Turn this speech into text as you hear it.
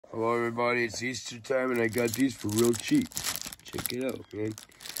Hello everybody, it's Easter time and I got these for real cheap. Check it out, man.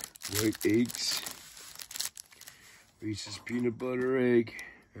 White eggs. Reese's peanut butter egg.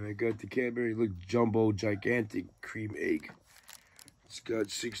 And I got the Cadbury, look, jumbo gigantic cream egg. It's got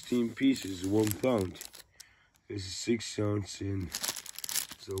 16 pieces, 1 pound. This is 6 ounce and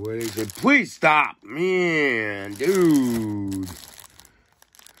so white eggs. And please stop, man, dude.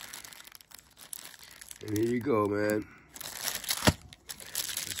 And here you go, man.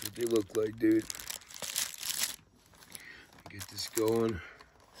 That's what they look like, dude. Get this going.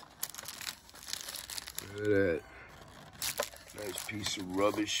 Look at that. Nice piece of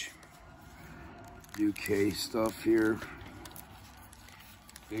rubbish. UK stuff here.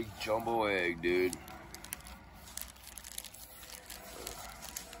 Big jumbo egg, dude.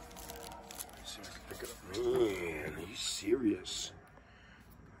 See if I can pick it up. Man, are you serious?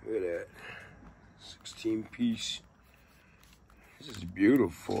 Look at that. 16 piece. This is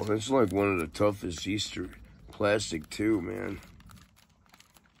beautiful. It's like one of the toughest Easter plastic too, man.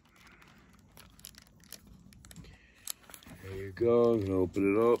 There you go. I'm gonna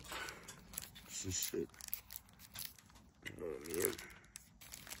open it up. This is it. Oh man.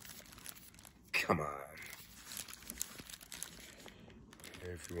 Come on.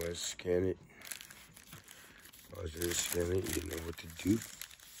 If you want to scan it, pause it, scan it, you know what to do.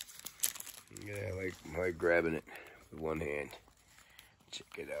 Yeah, I like grabbing it with one hand.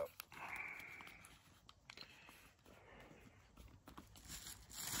 Check it out.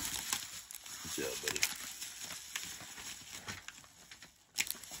 What's up, buddy?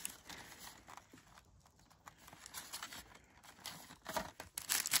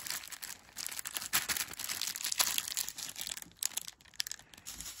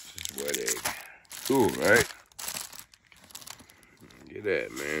 This is wet egg. Cool, right? Look at that,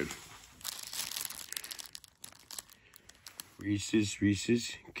 man.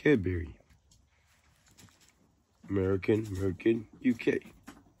 Reese's, Cadbury. American, UK.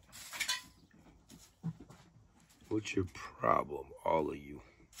 What's your problem, all of you?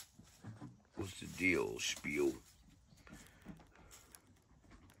 What's the deal, spiel?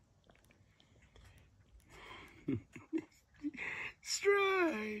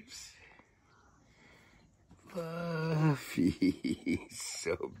 Stripes. Puffy.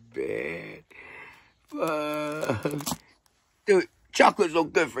 So bad. Dude, chocolate's no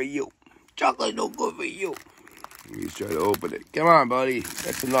good for you. Chocolate's no good for you. He's trying to open it. Come on, buddy.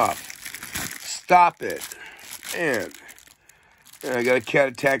 That's enough. Stop it. Man. I got a cat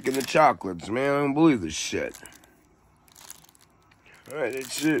attacking the chocolates, man. I don't believe this shit. Alright,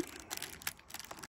 that's it.